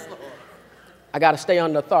 I got to stay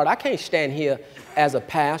under authority. I can't stand here as a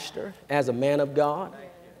pastor, as a man of God,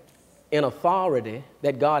 in authority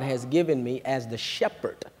that God has given me as the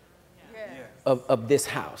shepherd of this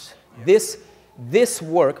house. This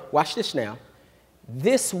work, watch this now,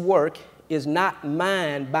 this work is not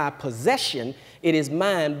mine by possession, it is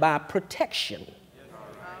mine by protection.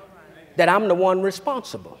 That I'm the one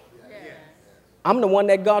responsible. I'm the one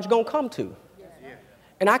that God's going to come to.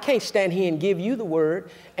 And I can't stand here and give you the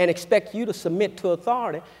word and expect you to submit to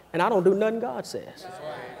authority, and I don't do nothing God says.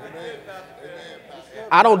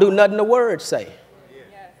 I don't do nothing the word say.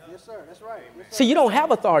 Yes, sir. That's right. Yes, sir. See, you don't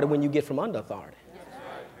have authority when you get from under authority.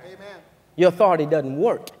 Amen. Your authority doesn't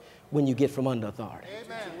work when you get from under authority.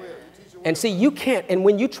 Amen. And see, you can't, and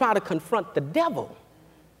when you try to confront the devil,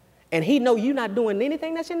 and he know you're not doing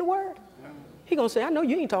anything that's in the word, he gonna say, I know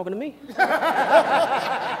you ain't talking to me.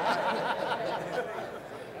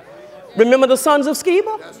 Remember the sons of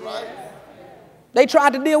Sceva? That's right. They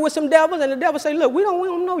tried to deal with some devils, and the devil say, look, we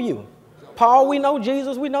don't know you. Paul, we know.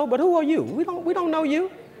 Jesus, we know. But who are you? We don't know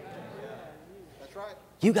you. That's right.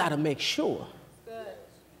 You got to make sure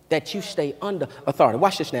that you stay under authority.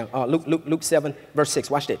 Watch this now. Luke 7, verse 6.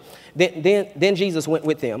 Watch this. Then Jesus went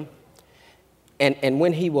with them. And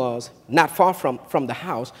when he was not far from the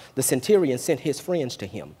house, the centurion sent friends to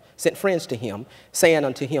him, saying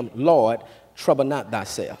unto him, Lord, trouble not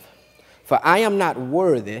thyself, for I am not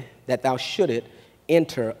worthy that thou shouldest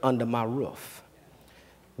enter under my roof.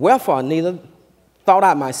 Wherefore neither thought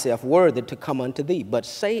I myself worthy to come unto thee, but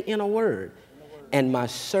say in a word, and my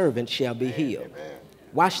servant shall be healed. Amen.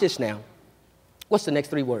 Watch this now. What's the next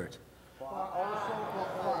three words?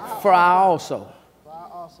 For I also.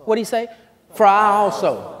 What did he say? For I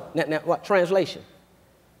also. Now what translation?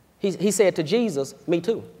 He said to Jesus, me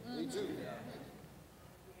too. Me too.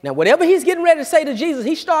 Now whatever he's getting ready to say to Jesus,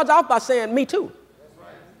 he starts off by saying, me too.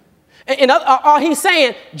 Or he's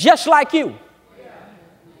saying, just like you.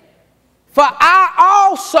 For I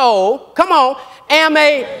also, come on, am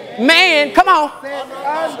a man, come on,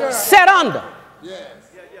 set under.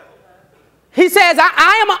 He says,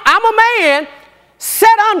 I'm a man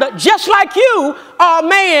set under, just like you are a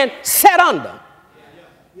man set under.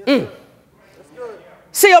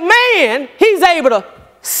 See, a man, he's able to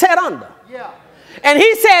set under. And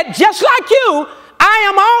he said, just like you, I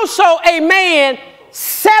am also a man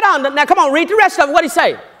set under. Now, come on, read the rest of it. What did he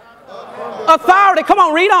say? Authority. Come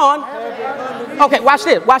on, read on. Okay, watch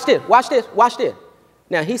this, watch this, watch this, watch this.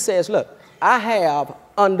 Now, he says, look, I have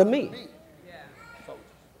under me.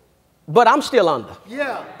 But I'm still under.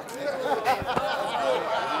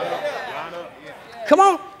 Come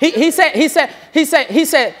on. He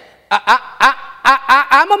said,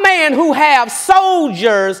 I'm a man who have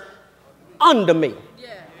soldiers under me.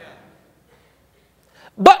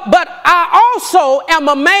 But I also am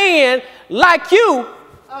a man like you.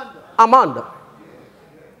 I'm under.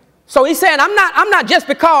 So he said, I'm not just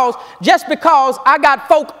because I got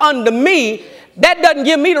folk under me, that doesn't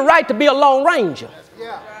give me the right to be a lone ranger.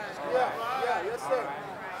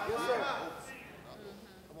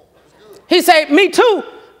 He said, me too,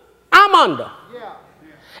 I'm under. Yeah.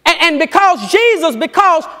 And because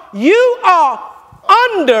you are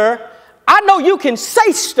under, I know you can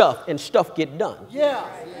say stuff and stuff get done. Yeah.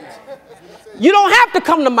 You don't have to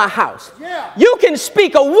come to my house. Yeah. You can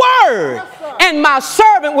speak a word Yes, and my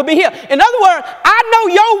servant will be here. In other words, I know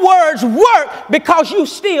your words work because you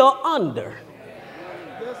still under.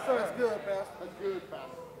 Yes, sir. That's good, Pastor. That's good, Pastor.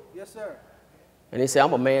 Yes, sir. And he said,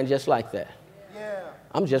 I'm a man just like that. Yeah.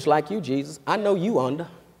 I'm just like you, Jesus. I know you under.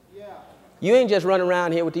 Yeah. You ain't just running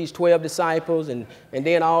around here with these 12 disciples and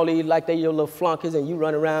then all these like they your little flunkies and you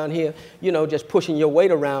run around here, you know, just pushing your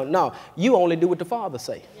weight around. No, you only do what the Father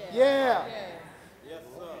say. Yeah. Yes,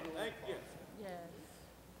 sir. Thank you.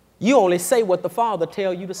 You only say what the Father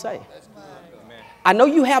tell you to say. I know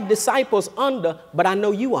you have disciples under, but I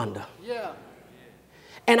know you under. Yeah.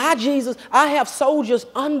 And I have soldiers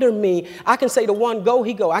under me. I can say to one, go,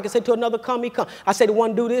 he go. I can say to another, come, he come. I say to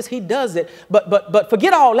one, do this, he does it. But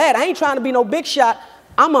forget all that. I ain't trying to be no big shot.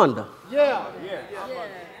 I'm under. Yeah.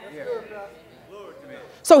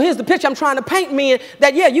 So here's the picture I'm trying to paint me in,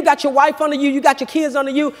 that, yeah, you got your wife under you, you got your kids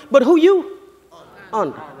under you, but who you?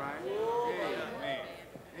 Under. That's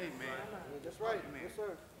right. Yes,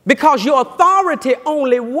 sir. Because your authority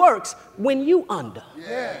only works when you under.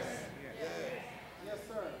 Yes. Yes,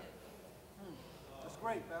 sir. That's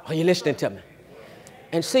great, Pastor. Are you listening to me?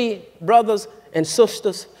 And see, brothers and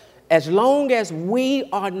sisters, as long as we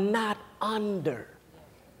are not under,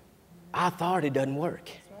 our authority doesn't work.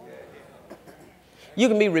 You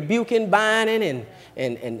can be rebuking, binding,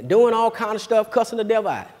 and doing all kind of stuff, cussing the devil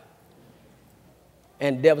out.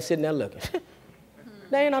 And the devil sitting there looking.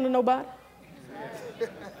 They ain't under nobody.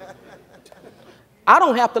 I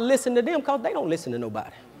don't have to listen to them because they don't listen to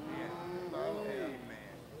nobody.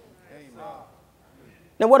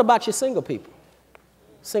 Now, what about your single people?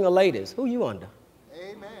 Single ladies, who you under?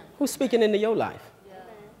 Amen. Who's speaking into your life?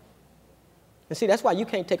 And see, that's why you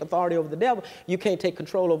can't take authority over the devil. You can't take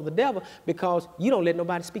control over the devil because you don't let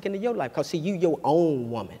nobody speak into your life. Because, see, you your own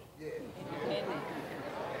woman.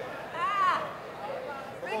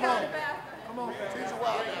 Come on, Pastor.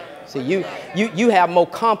 See, you have more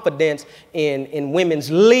confidence in women's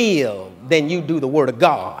live than you do the word of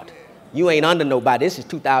God. You ain't under nobody. This is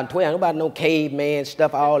 2012. Nobody no caveman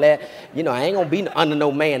stuff, all that. You know, I ain't gonna be under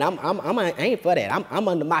no man. I ain't for that. I'm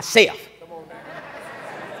under myself.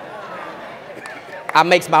 I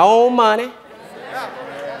makes my own money.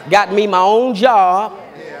 Got me my own job.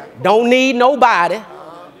 Don't need nobody.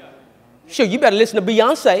 Sure, you better listen to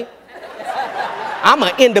Beyonce. I'm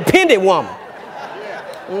an independent woman.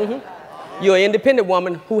 You're an independent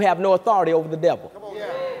woman who have no authority over the devil.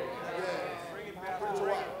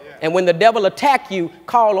 And when the devil attack you,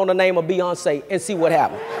 call on the name of Beyonce and see what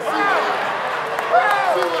happens.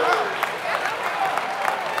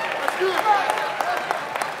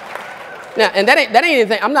 Now, and that ain't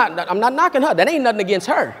anything. I'm not knocking her. That ain't nothing against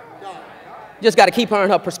her. Just got to keep her in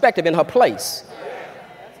her perspective, in her place.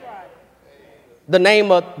 The name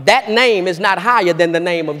of that name is not higher than the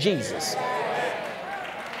name of Jesus.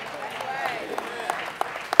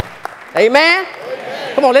 Amen?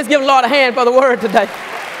 Come on, let's give the Lord a hand for the word today.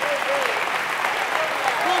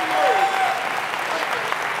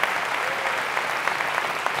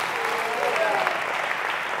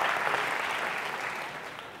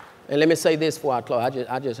 And let me say this before I close.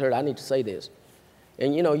 I just heard I need to say this.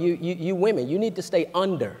 And you know, you women, you need to stay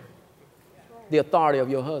under the authority of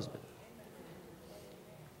your husband.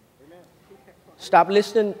 Stop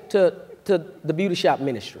listening to the beauty shop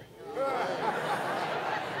ministry.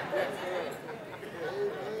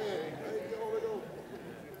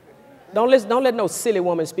 Don't let no silly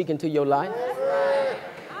woman speak into your life.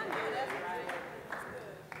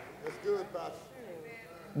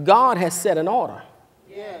 God has set an order.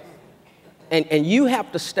 And you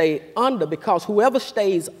have to stay under, because whoever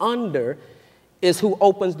stays under is who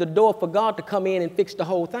opens the door for God to come in and fix the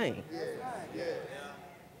whole thing.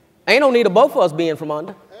 Ain't no need of both of us being from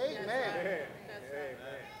under.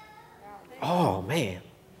 Oh, man.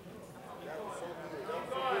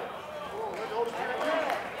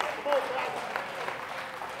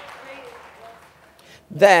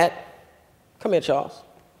 Come here, Charles.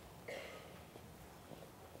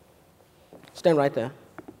 Stand right there.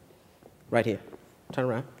 Right here. Turn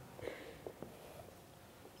around.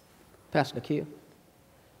 Pastor Nakia.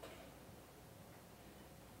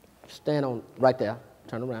 Stand on right there.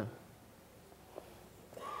 Turn around.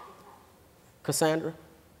 Cassandra,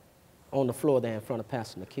 on the floor there in front of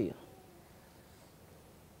Pastor Nakia.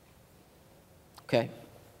 Okay.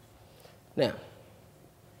 Now,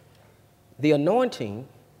 the anointing,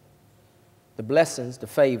 the blessings, the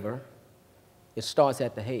favor, it starts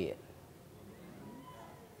at the head.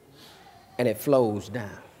 and it flows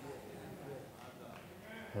down.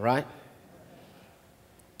 Right?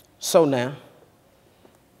 So now,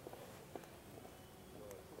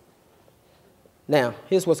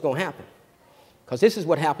 here's what's going to happen. Because this is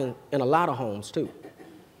what happened in a lot of homes too.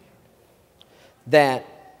 That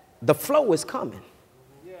the flow is coming.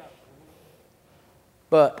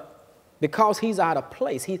 But because he's out of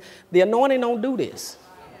place, the anointing don't do this.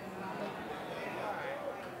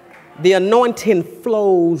 The anointing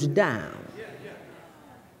flows down.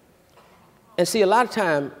 And see, a lot of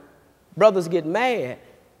times, brothers get mad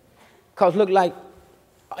because look like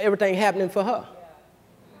everything happening for her.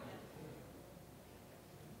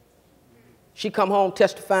 She come home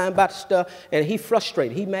testifying about the stuff, and he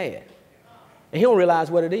frustrated, he mad. And he don't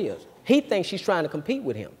realize what it is. He thinks she's trying to compete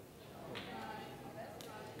with him.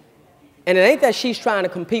 And it ain't that she's trying to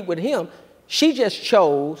compete with him. She just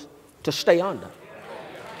chose to stay under.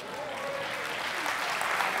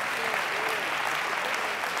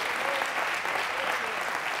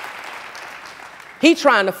 He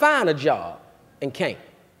trying to find a job and can't.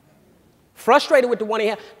 Frustrated with the one he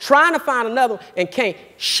had, trying to find another one and can't.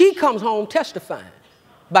 She comes home testifying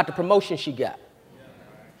about the promotion she got.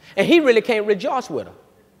 And he really can't rejoice with her.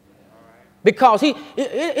 Because it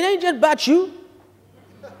ain't just about you.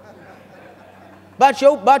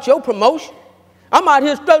 About your promotion. I'm out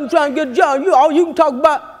here studying trying to get a job. All you can talk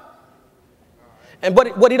about. And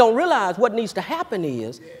what he don't realize, what needs to happen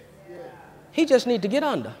is, he just needs to get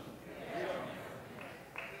under.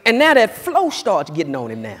 And now that flow starts getting on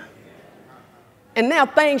him now. And now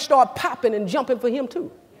things start popping and jumping for him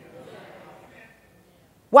too.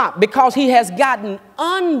 Why? Because he has gotten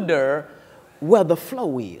under where the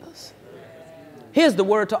flow is. Here's the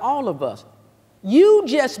word to all of us. You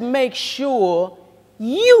just make sure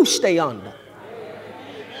you stay under.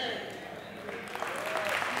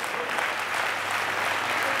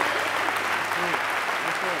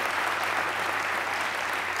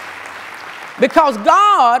 Because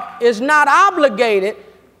God is not obligated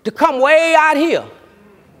to come way out here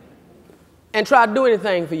and try to do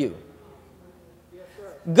anything for you.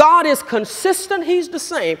 God is consistent. He's the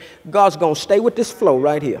same. God's going to stay with this flow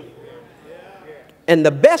right here. And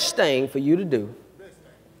the best thing for you to do,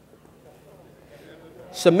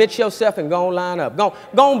 submit yourself and go and line up.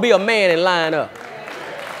 Go and be a man and line up.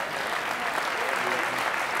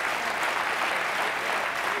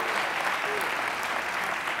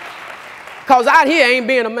 Because out here ain't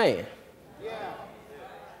being a man.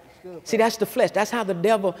 See, that's the flesh. That's how the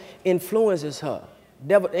devil influences her.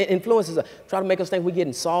 Devil influences her. Try to make us think we're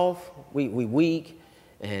getting soft, we weak,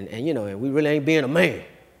 and we really ain't being a man.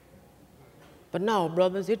 But no,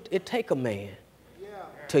 brothers, it take a man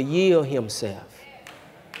to yield himself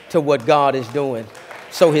to what God is doing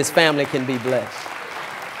so his family can be blessed.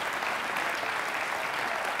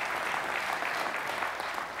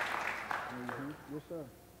 Yes, sir.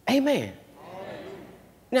 Amen.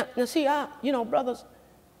 Now see, brothers,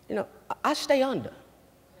 I stay under.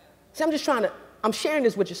 See, I'm sharing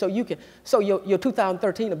this with you so your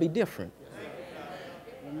 2013 will be different.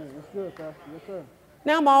 Amen. That's good, Pastor. Yes, sir.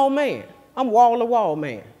 Now I'm all man. I'm wall-to-wall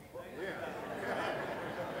man.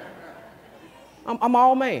 I'm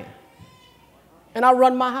all man. And I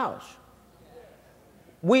run my house.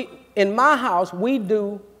 In my house, we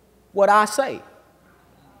do what I say.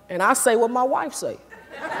 And I say what my wife say.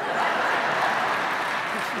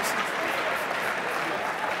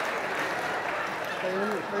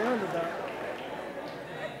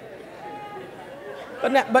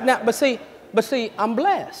 But see, I'm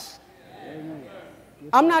blessed.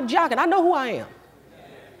 I'm not joking. I know who I am.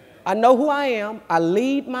 I know who I am. I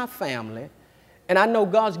lead my family. And I know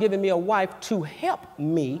God's given me a wife to help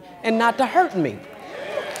me and not to hurt me.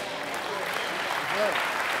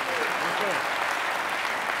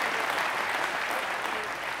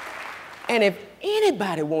 And if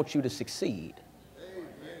anybody wants you to succeed,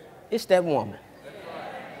 it's that woman.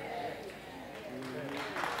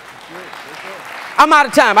 I'm out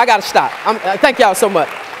of time. I got to stop. Thank y'all so much.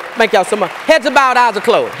 Thank y'all so much. Heads are bowed, eyes are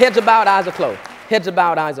closed. Heads are bowed, eyes are closed. Heads are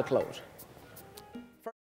bowed, eyes are closed.